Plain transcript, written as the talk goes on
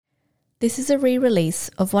This is a re-release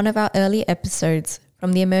of one of our early episodes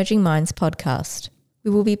from the Emerging Minds podcast.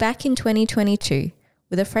 We will be back in 2022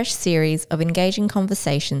 with a fresh series of engaging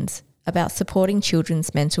conversations about supporting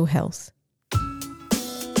children's mental health.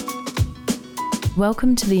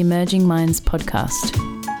 Welcome to the Emerging Minds podcast.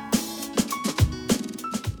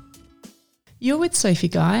 You're with Sophie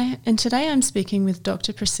Guy, and today I'm speaking with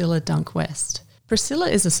Dr. Priscilla Dunk-West. Priscilla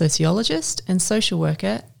is a sociologist and social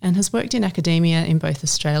worker and has worked in academia in both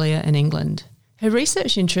Australia and England. Her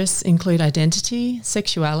research interests include identity,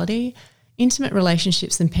 sexuality, intimate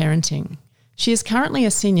relationships and parenting. She is currently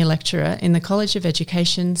a senior lecturer in the College of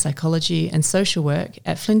Education, Psychology and Social Work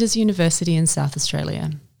at Flinders University in South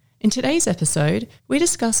Australia. In today's episode, we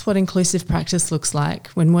discuss what inclusive practice looks like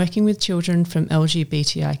when working with children from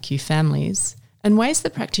LGBTIQ families, and ways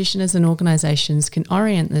that practitioners and organisations can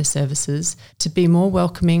orient their services to be more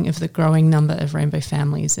welcoming of the growing number of rainbow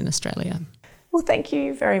families in Australia. Well, thank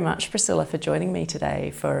you very much, Priscilla, for joining me today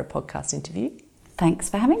for a podcast interview. Thanks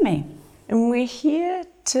for having me. And we're here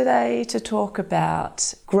today to talk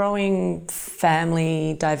about growing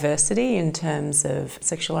family diversity in terms of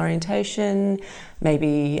sexual orientation,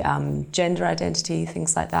 maybe gender identity,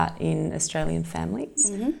 things like that in Australian families.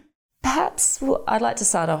 Mm-hmm. Perhaps I'd like to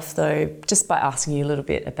start off, though, just by asking you a little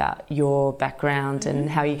bit about your background and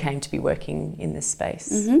how you came to be working in this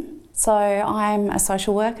space. Mm-hmm. So I'm a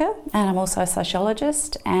social worker and I'm also a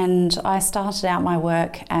sociologist, and I started out my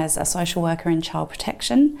work as a social worker in child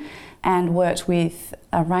protection and worked with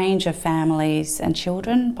a range of families and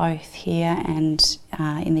children, both here and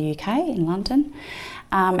in the UK, in London.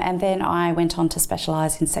 And then I went on to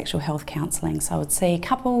specialise in sexual health counselling. So I would see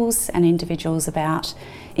couples and individuals about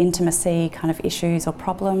intimacy kind of issues or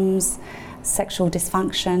problems, sexual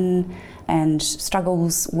dysfunction, and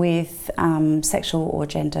struggles with sexual or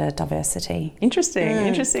gender diversity.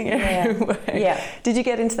 Interesting area of work. Yeah. Did you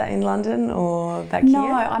get into that in London or back here? No,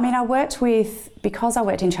 I mean, because I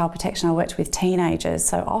worked in child protection, I worked with teenagers,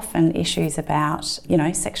 so often issues about,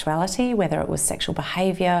 sexuality, whether it was sexual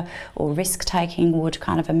behaviour or risk-taking would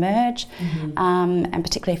kind of emerge, and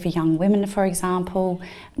particularly for young women, for example,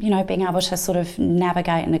 being able to sort of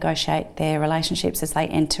navigate and negotiate their relationships as they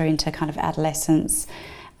enter into kind of adolescence,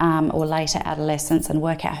 or later adolescence, and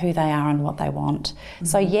work out who they are and what they want. Mm-hmm.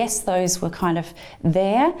 So yes, those were kind of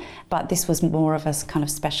there, but this was more of a kind of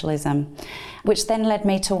specialism, which then led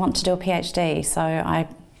me to want to do a PhD. So I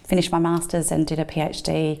finished my master's and did a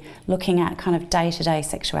PhD looking at kind of day-to-day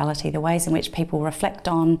sexuality, the ways in which people reflect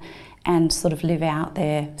on and sort of live out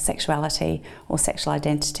their sexuality or sexual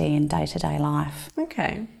identity in day-to-day life.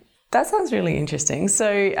 Okay. That sounds really interesting.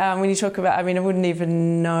 So when you talk about, I wouldn't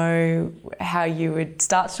even know how you would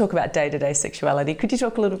start to talk about day-to-day sexuality. Could you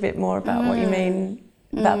talk a little bit more about what you mean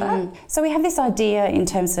about that? So we have this idea in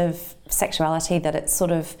terms of sexuality that it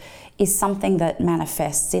sort of is something that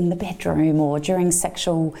manifests in the bedroom or during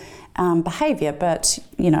sexual behaviour. But,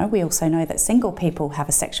 we also know that single people have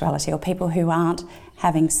a sexuality, or people who aren't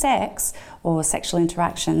having sex or sexual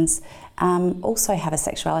interactions also have a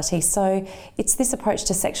sexuality. So it's this approach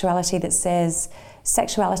to sexuality that says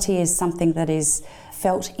sexuality is something that is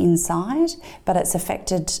felt inside, but it's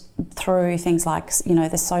affected through things like,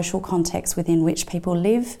 the social context within which people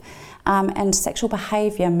live. And sexual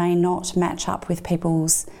behaviour may not match up with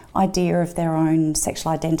people's idea of their own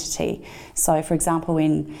sexual identity. So, for example,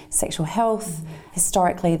 in sexual health,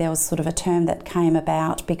 historically there was sort of a term that came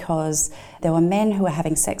about because there were men who were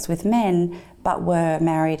having sex with men but were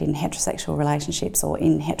married in heterosexual relationships or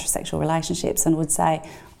in heterosexual relationships and would say,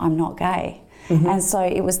 I'm not gay. Mm-hmm. And so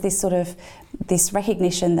it was this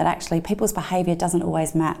recognition that actually people's behaviour doesn't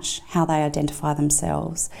always match how they identify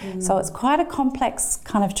themselves. Mm-hmm. So it's quite a complex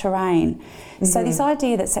kind of terrain. Mm-hmm. So this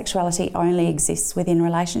idea that sexuality only exists within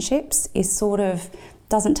relationships is sort of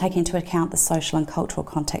doesn't take into account the social and cultural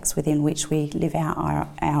context within which we live out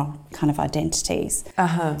our kind of identities.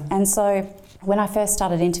 Uh-huh. And so when I first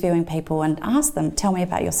started interviewing people and asked them, tell me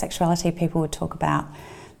about your sexuality, people would talk about,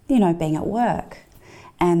 being at work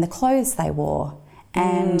and the clothes they wore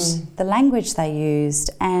and the language they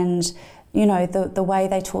used and, the way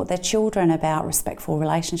they taught their children about respectful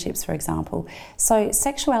relationships, for example. So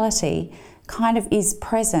sexuality kind of is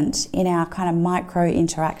present in our kind of micro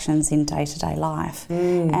interactions in day-to-day life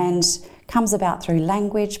and comes about through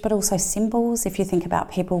language, but also symbols. If you think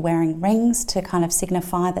about people wearing rings to kind of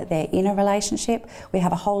signify that they're in a relationship, we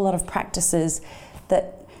have a whole lot of practices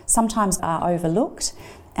that sometimes are overlooked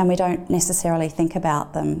and we don't necessarily think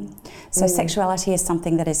about them. So sexuality is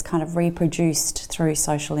something that is kind of reproduced through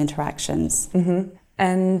social interactions. Mm-hmm.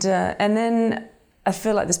 And then I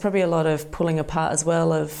feel like there's probably a lot of pulling apart as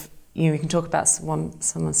well of we can talk about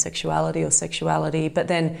someone's sexuality or sexuality, but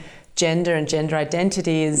then gender and gender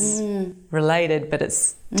identity is related, but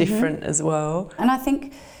it's different as well. And I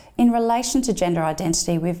think in relation to gender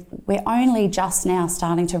identity, we're only just now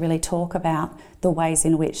starting to really talk about the ways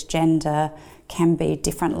in which gender can be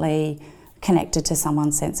differently connected to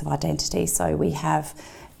someone's sense of identity. So we have,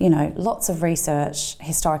 lots of research,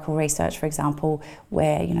 historical research, for example,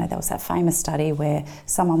 where, there was that famous study where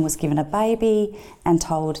someone was given a baby and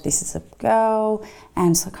told this is a girl,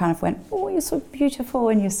 and so kind of went, oh, you're so beautiful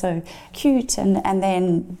and you're so cute, and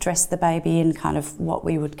then dressed the baby in kind of what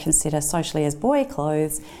we would consider socially as boy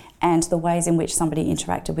clothes, and the ways in which somebody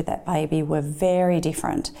interacted with that baby were very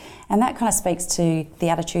different. And that kind of speaks to the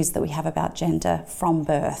attitudes that we have about gender from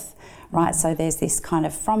birth. Right, so there's this kind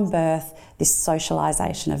of from birth, this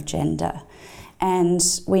socialisation of gender. And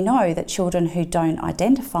we know that children who don't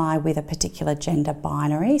identify with a particular gender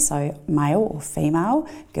binary, so male or female,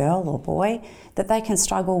 girl or boy, that they can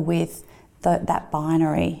struggle with that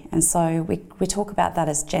binary. And so we talk about that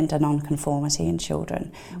as gender non-conformity in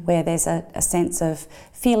children, where there's a sense of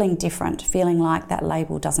feeling different, feeling like that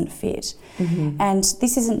label doesn't fit. And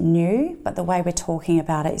this isn't new, but the way we're talking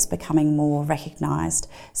about it is becoming more recognised.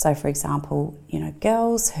 So for example,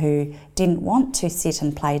 girls who didn't want to sit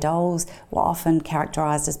and play dolls were often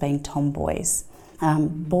characterised as being tomboys.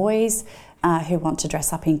 Boys who want to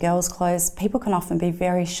dress up in girls' clothes, people can often be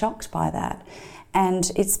very shocked by that.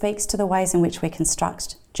 And it speaks to the ways in which we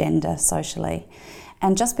construct gender socially.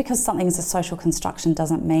 And just because something is a social construction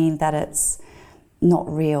doesn't mean that it's not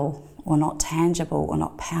real or not tangible or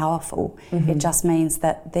not powerful. It just means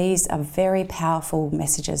that these are very powerful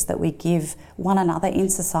messages that we give one another in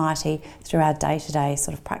society through our day-to-day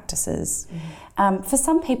sort of practices. For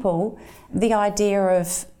some people, the idea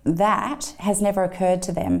of that has never occurred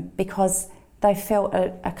to them because they felt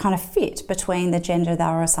a kind of fit between the gender they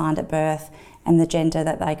were assigned at birth and the gender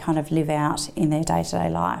that they kind of live out in their day-to-day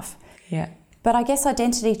life. Yeah. But I guess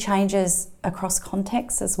identity changes across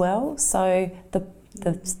contexts as well. So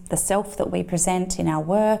the self that we present in our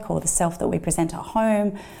work, or the self that we present at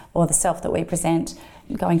home, or the self that we present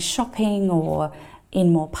going shopping or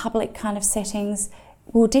in more public kind of settings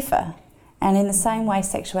will differ. And in the same way,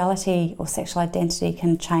 sexuality or sexual identity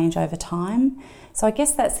can change over time. So I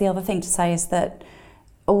guess that's the other thing to say, is that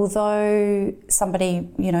although somebody,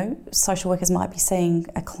 social workers might be seeing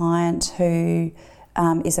a client who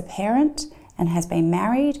is a parent and has been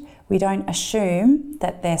married, we don't assume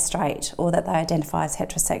that they're straight or that they identify as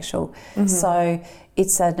heterosexual. So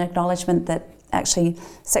it's an acknowledgement that actually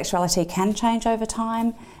sexuality can change over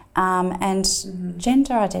time, and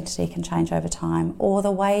gender identity can change over time, or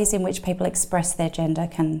the ways in which people express their gender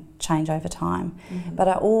can change over time, but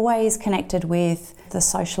are always connected with the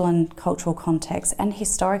social and cultural context and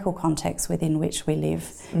historical context within which we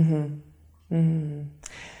live.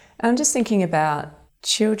 I'm just thinking about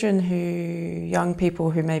young people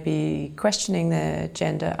who may be questioning their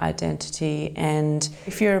gender identity, and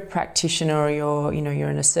if you're a practitioner or you're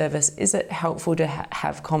in a service, is it helpful to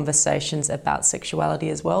have conversations about sexuality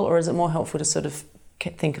as well, or is it more helpful to sort of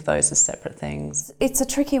think of those as separate things? It's a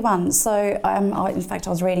tricky one. So in fact, I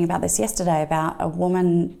was reading about this yesterday, about a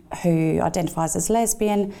woman who identifies as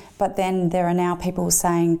lesbian, but then there are now people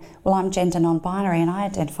saying, well, I'm gender non-binary and I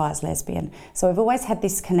identify as lesbian. So we've always had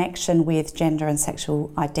this connection with gender and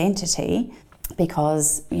sexual identity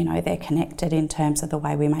because, they're connected in terms of the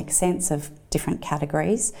way we make sense of different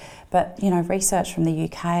categories. But, research from the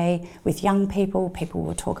UK with young people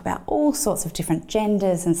will talk about all sorts of different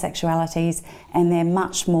genders and sexualities, and they're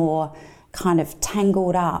much more kind of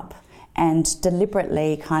tangled up and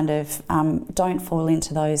deliberately kind of don't fall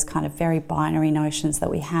into those kind of very binary notions that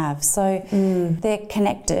we have. So they're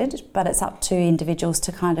connected, but it's up to individuals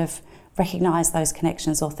to kind of recognise those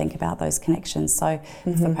connections or think about those connections. So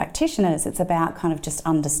for practitioners, it's about kind of just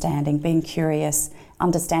understanding, being curious,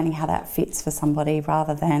 understanding how that fits for somebody,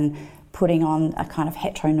 rather than putting on a kind of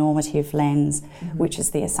heteronormative lens, which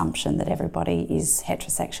is the assumption that everybody is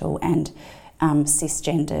heterosexual and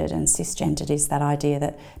cisgendered. And cisgendered is that idea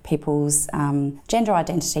that people's gender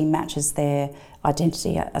identity matches their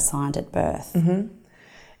identity assigned at birth.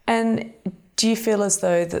 And do you feel as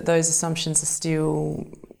though that those assumptions are still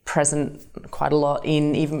present quite a lot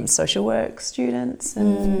in even social work students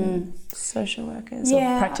and social workers or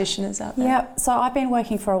practitioners out there? Yeah, so I've been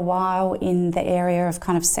working for a while in the area of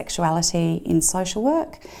kind of sexuality in social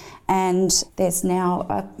work, and there's now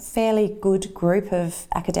a fairly good group of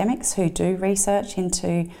academics who do research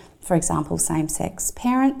into, for example, same-sex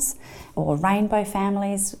parents or rainbow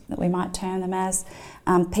families that we might term them as,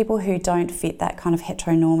 people who don't fit that kind of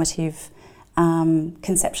heteronormative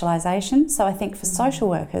conceptualisation. So I think for social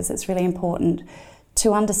workers, it's really important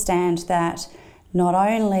to understand that not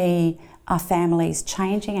only are families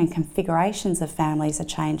changing and configurations of families are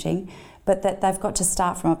changing, but that they've got to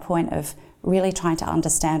start from a point of really trying to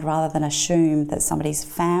understand rather than assume that somebody's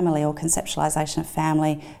family or conceptualisation of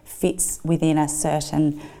family fits within a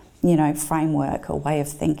certain, framework or way of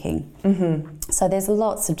thinking. So there's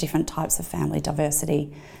lots of different types of family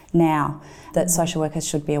diversity now that social workers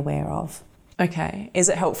should be aware of. Okay. Is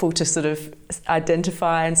it helpful to sort of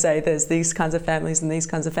identify and say there's these kinds of families and these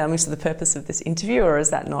kinds of families for the purpose of this interview, or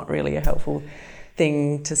is that not really a helpful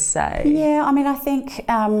thing to say? Yeah, I mean, I think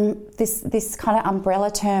this kind of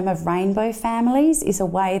umbrella term of rainbow families is a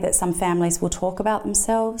way that some families will talk about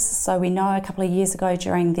themselves. So we know a couple of years ago,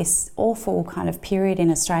 during this awful kind of period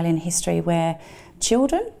in Australian history where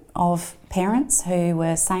children of parents who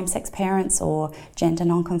were same-sex parents or gender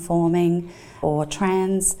non-conforming or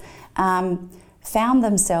trans found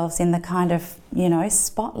themselves in the kind of,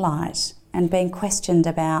 spotlight and being questioned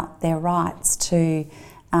about their rights to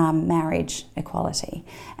marriage equality.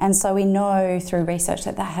 And so we know through research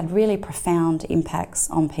that had really profound impacts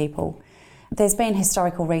on people. There's been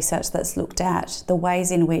historical research that's looked at the ways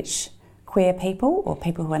in which queer people or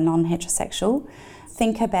people who are non-heterosexual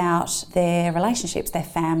think about their relationships, their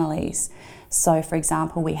families. So, for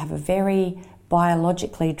example, we have a very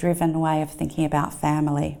biologically driven way of thinking about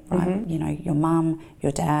family, right? Your mum,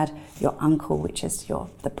 your dad, your uncle, which is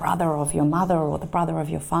the brother of your mother or the brother of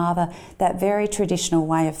your father, that very traditional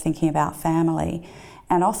way of thinking about family.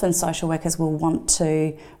 And often social workers will want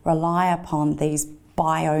to rely upon these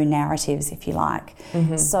bio-narratives, if you like.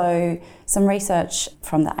 So some research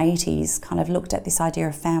from the 80s kind of looked at this idea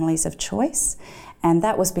of families of choice, and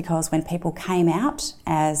that was because when people came out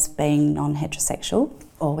as being non-heterosexual,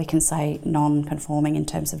 or we can say non-conforming in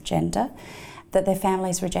terms of gender, that their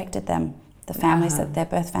families rejected them. The families, that their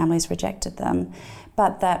birth families rejected them.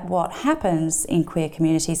 But that what happens in queer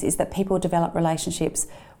communities is that people develop relationships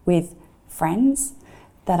with friends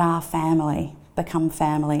that are family, become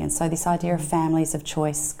family. And so this idea of families of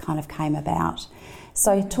choice kind of came about.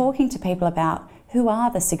 So talking to people about who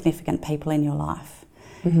are the significant people in your life,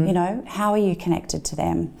 how are you connected to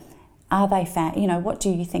them? Are they, what do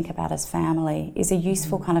you think about as family is a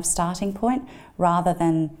useful kind of starting point rather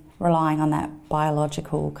than relying on that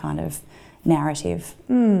biological kind of narrative.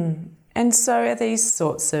 And so are these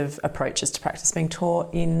sorts of approaches to practice being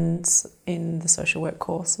taught in the social work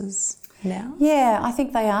courses now? Yeah, I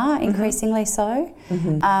think they are increasingly so.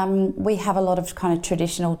 We have a lot of kind of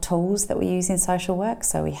traditional tools that we use in social work.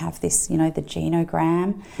 So we have this, the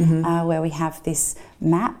genogram, where we have this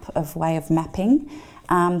map of way of mapping.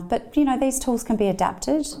 But, these tools can be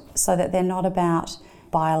adapted so that they're not about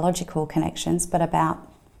biological connections, but about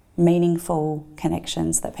meaningful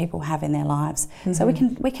connections that people have in their lives. So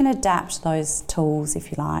we can adapt those tools,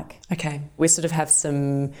 if you like. Okay. We sort of have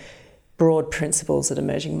some broad principles at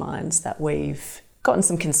Emerging Minds that we've gotten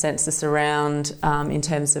some consensus around in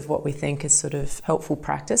terms of what we think is sort of helpful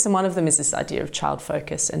practice. And one of them is this idea of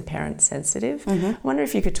child-focused and parent-sensitive. I wonder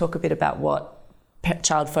if you could talk a bit about what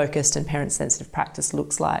child-focused and parent-sensitive practice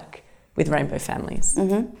looks like with rainbow families.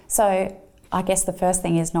 So I guess the first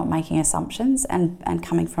thing is not making assumptions and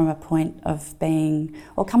coming from a point of being,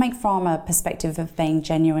 or coming from a perspective of being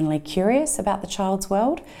genuinely curious about the child's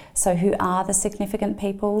world. So who are the significant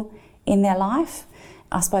people in their life?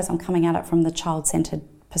 I suppose I'm coming at it from the child-centred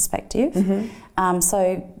perspective.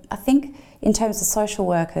 So I think in terms of social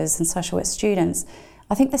workers and social work students,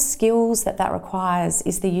 I think the skills that requires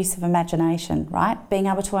is the use of imagination, right? Being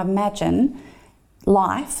able to imagine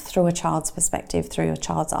life through a child's perspective, through a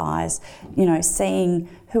child's eyes, seeing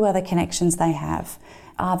who are the connections they have.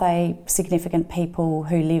 Are they significant people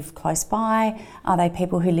who live close by? Are they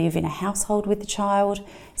people who live in a household with the child?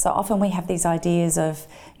 So often we have these ideas of,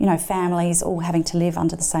 families all having to live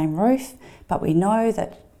under the same roof, but we know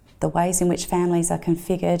that the ways in which families are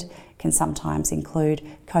configured can sometimes include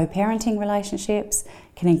co-parenting relationships,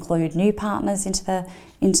 can include new partners into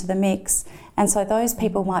the mix. And so those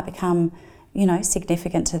people might become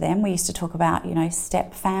significant to them. We used to talk about,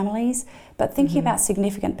 step families, but thinking about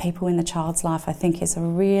significant people in the child's life, I think, is a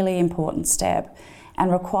really important step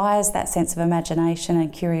and requires that sense of imagination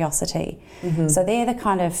and curiosity. So they're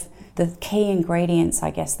the key ingredients,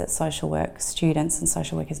 I guess, that social work students and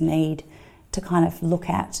social workers need to kind of look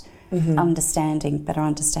at better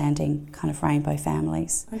understanding kind of rainbow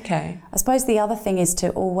families. Okay. I suppose the other thing is to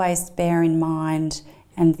always bear in mind,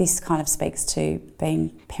 and this kind of speaks to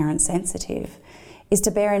being parent sensitive, is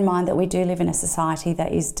to bear in mind that we do live in a society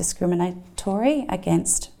that is discriminatory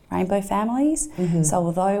against rainbow families. So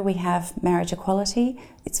although we have marriage equality,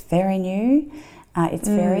 it's very new, it's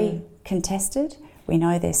very contested. We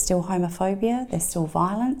know there's still homophobia, there's still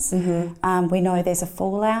violence. We know there's a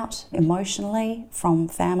fallout emotionally from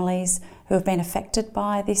families who have been affected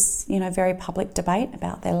by this, very public debate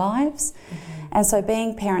about their lives. And so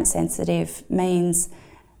being parent sensitive means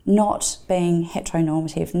not being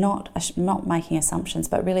heteronormative, not making assumptions,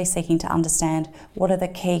 but really seeking to understand what are the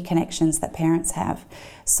key connections that parents have.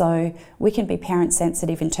 So we can be parent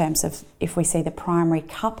sensitive in terms of if we see the primary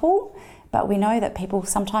couple, but we know that people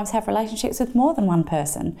sometimes have relationships with more than one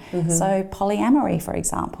person. So polyamory, for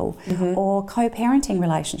example, or co-parenting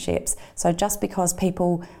relationships. So just because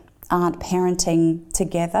people aren't parenting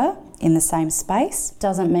together in the same space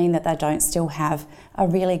doesn't mean that they don't still have a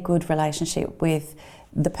really good relationship with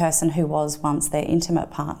the person who was once their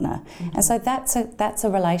intimate partner. And so that's a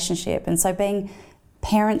relationship. And so being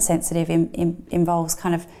parent sensitive involves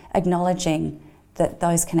kind of acknowledging that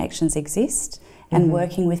those connections exist and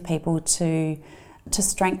working with people to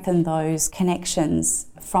strengthen those connections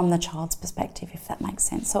from the child's perspective, if that makes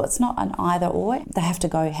sense. So it's not an either or, they have to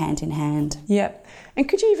go hand in hand. Yep. And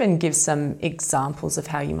could you even give some examples of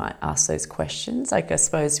how you might ask those questions? Like I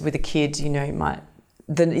suppose with a kid, you might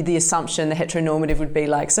the assumption, the heteronormative would be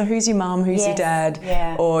like, so who's your mum, who's your dad?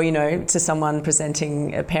 Yeah. Or, to someone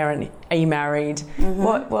presenting a parent, are you married?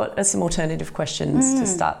 What are some alternative questions to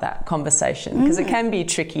start that conversation? Because it can be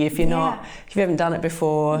tricky if you haven't done it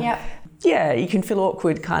before. Yeah, you can feel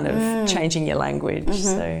awkward kind of changing your language.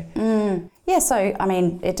 So Yeah, so I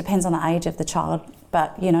mean, it depends on the age of the child,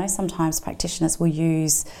 but sometimes practitioners will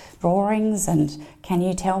use drawings and can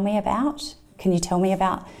you tell me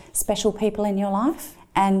about special people in your life?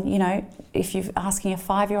 And, if you're asking a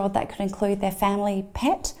 5-year-old, that could include their family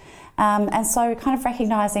pet. And so kind of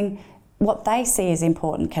recognising what they see as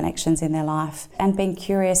important connections in their life and being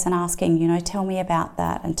curious and asking, tell me about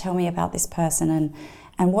that and tell me about this person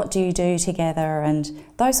and what do you do together? And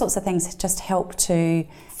those sorts of things just help to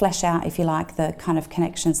flesh out, if you like, the kind of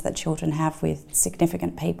connections that children have with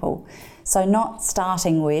significant people. So not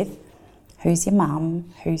starting with who's your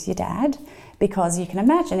mum, who's your dad, because you can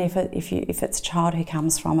imagine if it's a child who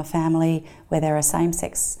comes from a family where there are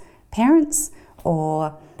same-sex parents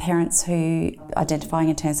or parents who identifying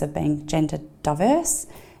in terms of being gender diverse,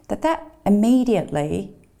 that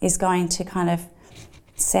immediately is going to kind of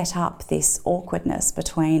set up this awkwardness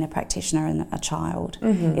between a practitioner and a child.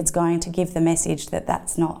 It's going to give the message that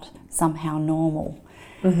that's not somehow normal.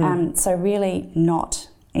 So really not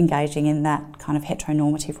engaging in that kind of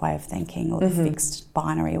heteronormative way of thinking or the fixed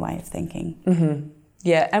binary way of thinking.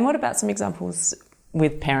 Yeah, and what about some examples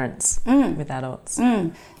with parents, with adults?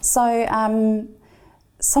 So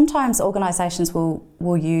sometimes organisations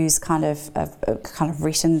will use kind of a kind of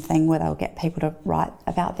written thing where they'll get people to write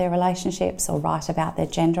about their relationships or write about their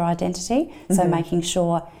gender identity. So making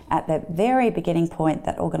sure at the very beginning point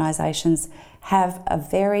that organisations have a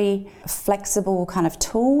very flexible kind of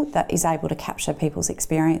tool that is able to capture people's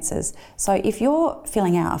experiences. So if you're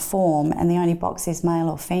filling out a form and the only box is male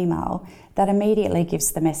or female, that immediately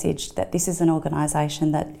gives the message that this is an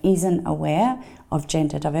organisation that isn't aware of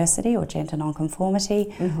gender diversity or gender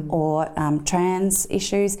nonconformity or trans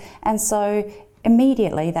issues. And so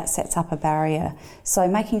immediately that sets up a barrier. So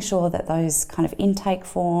making sure that those kind of intake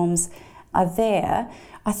forms are there.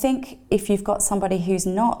 I think if you've got somebody who's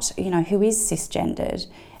not, who is cisgendered,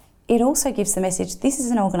 it also gives the message, this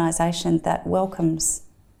is an organisation that welcomes,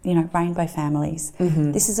 rainbow families.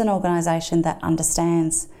 This is an organisation that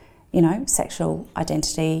understands sexual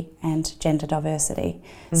identity and gender diversity.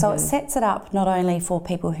 So it sets it up not only for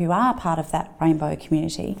people who are part of that rainbow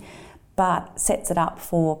community, but sets it up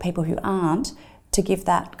for people who aren't to give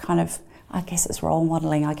that kind of, I guess it's role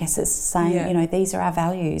modelling, I guess it's saying, these are our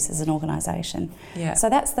values as an organisation. So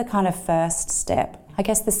that's the kind of first step. I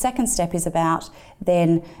guess the second step is about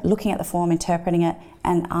then looking at the form, interpreting it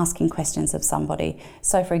and asking questions of somebody.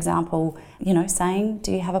 So for example, saying,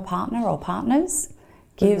 do you have a partner or partners?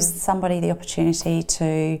 Gives somebody the opportunity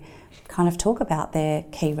to kind of talk about their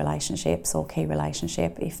key relationships or key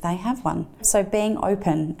relationship if they have one. So being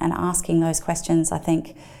open and asking those questions, I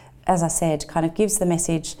think, as I said, kind of gives the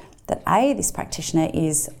message that A, this practitioner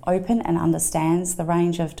is open and understands the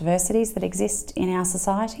range of diversities that exist in our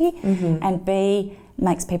society, and B,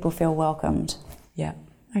 makes people feel welcomed. Yeah,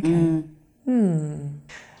 okay.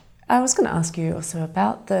 I was going to ask you also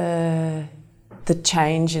about the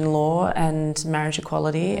change in law and marriage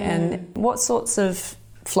equality and what sorts of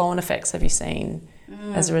flow-on effects have you seen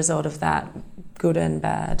as a result of that, good and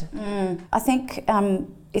bad? I think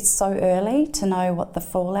it's so early to know what the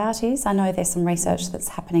fallout is. I know there's some research that's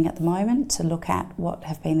happening at the moment to look at what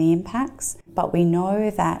have been the impacts, but we know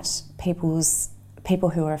that people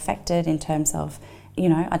who are affected in terms of,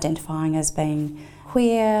 identifying as being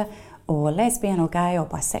queer or lesbian or gay or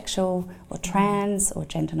bisexual or trans or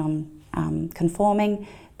gender non-conforming,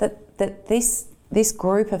 that this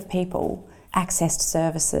group of people accessed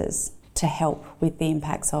services to help with the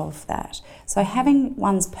impacts of that. So having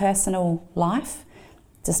one's personal life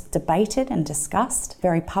just debated and discussed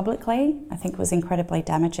very publicly, I think was incredibly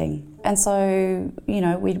damaging. And so, we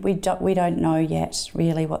don't know yet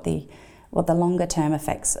really what the longer term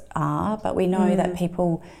effects are, but we know that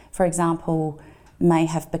people, for example, may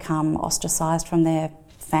have become ostracised from their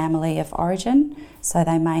family of origin, so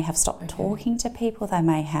they may have stopped talking to people, they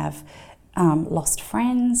may have lost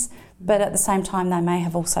friends, but at the same time they may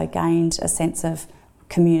have also gained a sense of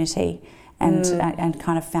community and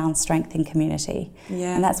kind of found strength in community.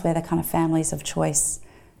 Yeah. And that's where the kind of families of choice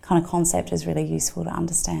kind of concept is really useful to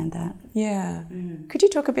understand that. Yeah. Could you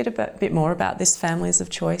talk a bit more about this families of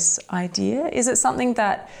choice idea? Is it something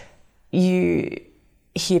that you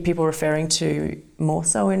hear people referring to more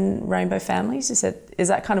so in rainbow families? Is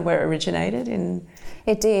that kind of where it originated in?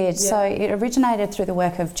 It did. Yeah. So it originated through the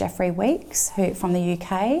work of Geoffrey Weeks, who from the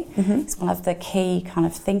UK. He's one of the key kind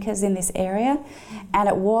of thinkers in this area, and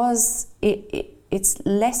it's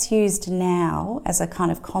less used now as a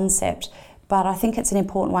kind of concept, but I think it's an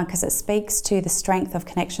important one because it speaks to the strength of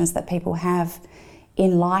connections that people have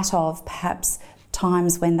in light of perhaps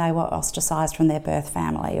times when they were ostracised from their birth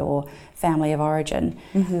family or family of origin.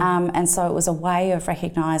 And so it was a way of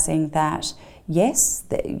recognising that, yes,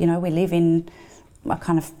 we live in a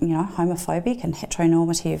kind of, homophobic and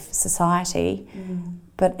heteronormative society,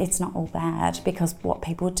 but it's not all bad, because what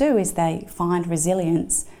people do is they find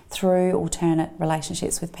resilience through alternate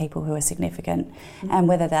relationships with people who are significant. And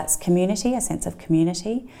whether that's community, a sense of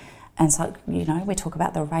community, and so, we talk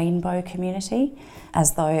about the rainbow community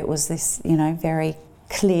as though it was this, very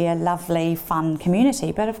clear, lovely, fun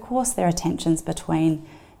community. But of course there are tensions between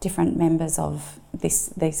different members of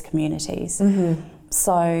these communities.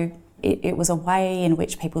 So it was a way in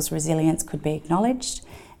which people's resilience could be acknowledged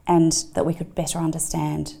and that we could better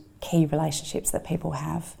understand key relationships that people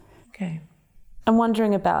have. Okay. I'm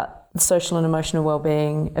wondering about the social and emotional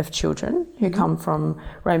well-being of children who come from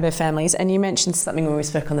rainbow families, and you mentioned something when we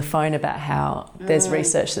spoke on the phone about how there's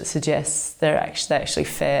research that suggests they actually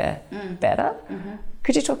fare better.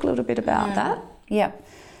 Could you talk a little bit about that? Yeah.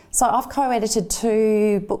 So I've co-edited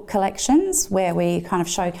 2 book collections where we kind of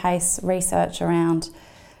showcase research around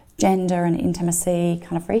gender and intimacy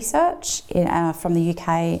kind of research from the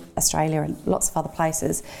UK, Australia and lots of other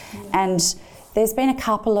places. And there's been a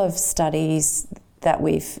couple of studies that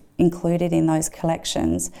we've included in those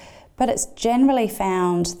collections, but it's generally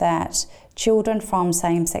found that children from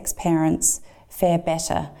same-sex parents fare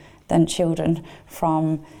better than children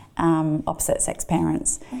from opposite-sex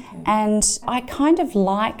parents. And I kind of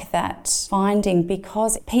like that finding,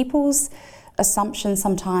 because people's assumption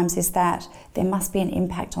sometimes is that there must be an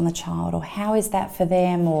impact on the child, or how is that for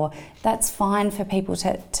them, or that's fine for people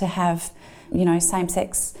to have,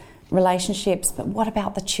 same-sex relationships, but what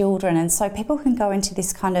about the children? And so people can go into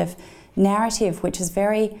this kind of narrative which is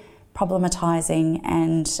very problematizing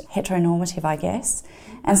and heteronormative, I guess.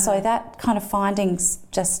 And so that kind of findings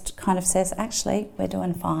just kind of says, actually, we're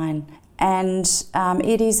doing fine. And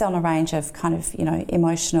it is on a range of kind of,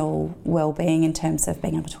 emotional well-being in terms of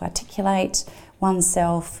being able to articulate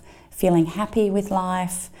oneself, feeling happy with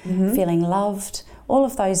life, feeling loved. All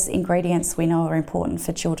of those ingredients we know are important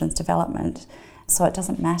for children's development. So it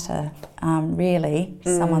doesn't matter, really,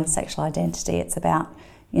 someone's sexual identity. It's about,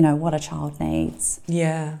 what a child needs.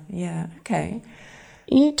 Yeah, okay.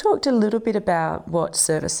 You talked a little bit about what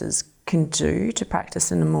services can do to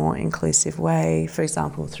practice in a more inclusive way, for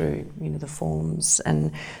example, through, the forms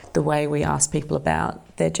and the way we ask people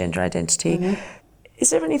about their gender identity. Is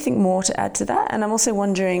there anything more to add to that? And I'm also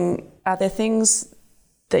wondering, are there things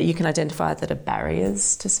that you can identify that are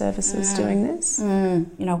barriers to services doing this?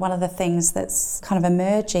 One of the things that's kind of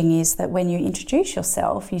emerging is that when you introduce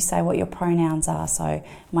yourself, you say what your pronouns are. So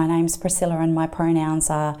my name's Priscilla and my pronouns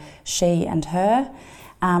are she and her,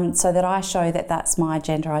 so that I show that that's my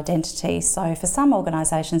gender identity. So for some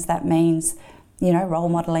organisations that means, role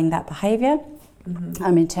modelling that behaviour.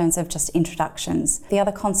 In terms of just introductions. The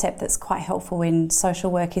other concept that's quite helpful in social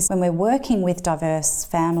work is when we're working with diverse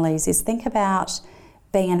families is think about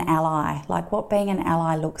being an ally, like what being an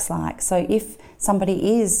ally looks like. So if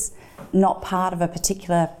somebody is not part of a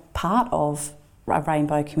particular part of a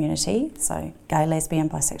rainbow community, so gay, lesbian,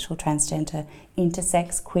 bisexual, transgender,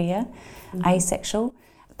 intersex, queer, asexual,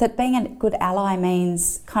 that being a good ally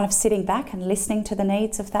means kind of sitting back and listening to the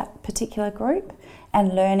needs of that particular group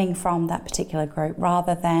and learning from that particular group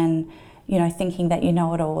rather than, thinking that you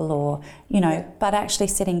know it all or, but actually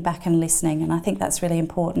sitting back and listening. And I think that's really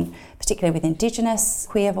important, particularly with Indigenous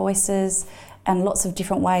queer voices and lots of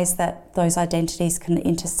different ways that those identities can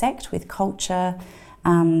intersect with culture,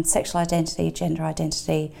 sexual identity, gender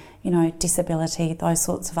identity, disability, those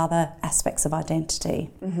sorts of other aspects of identity.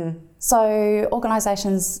 So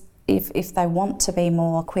organisations, if they want to be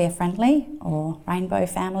more queer friendly or rainbow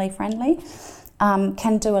family friendly,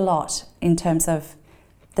 can do a lot in terms of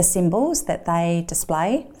the symbols that they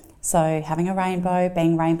display. So having a rainbow,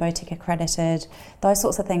 being rainbow tick accredited, those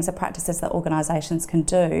sorts of things are practices that organisations can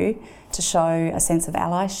do to show a sense of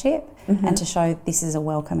allyship and to show this is a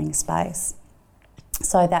welcoming space.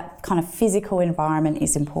 So that kind of physical environment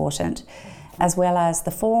is important, as well as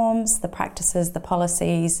the forms, the practices, the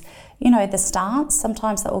policies, the stance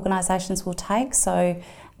sometimes that organisations will take. So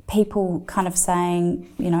people kind of saying,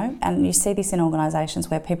 and you see this in organisations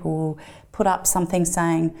where people will put up something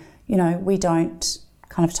saying, we don't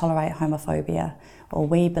kind of tolerate homophobia, or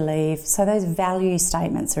we believe. So those value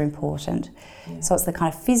statements are important. Yeah. So it's the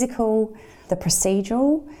kind of physical, the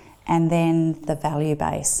procedural, and then the value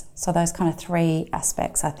base. So those kind of three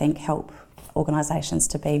aspects, I think, help organisations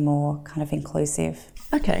to be more kind of inclusive.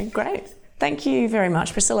 Okay, great. Thank you very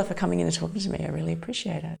much, Priscilla, for coming in and talking to me. I really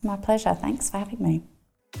appreciate it. My pleasure. Thanks for having me.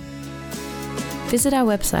 Visit our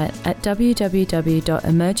website at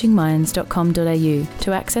www.emergingminds.com.au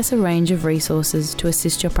to access a range of resources to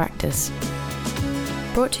assist your practice.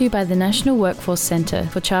 Brought to you by the National Workforce Centre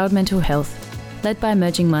for Child Mental Health, led by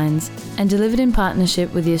Emerging Minds, and delivered in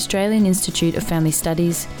partnership with the Australian Institute of Family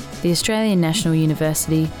Studies, the Australian National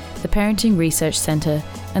University, the Parenting Research Centre,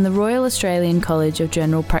 and the Royal Australian College of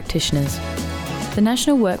General Practitioners. The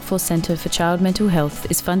National Workforce Centre for Child Mental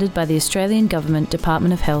Health is funded by the Australian Government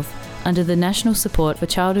Department of Health under the National Support for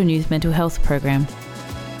Child and Youth Mental Health Program.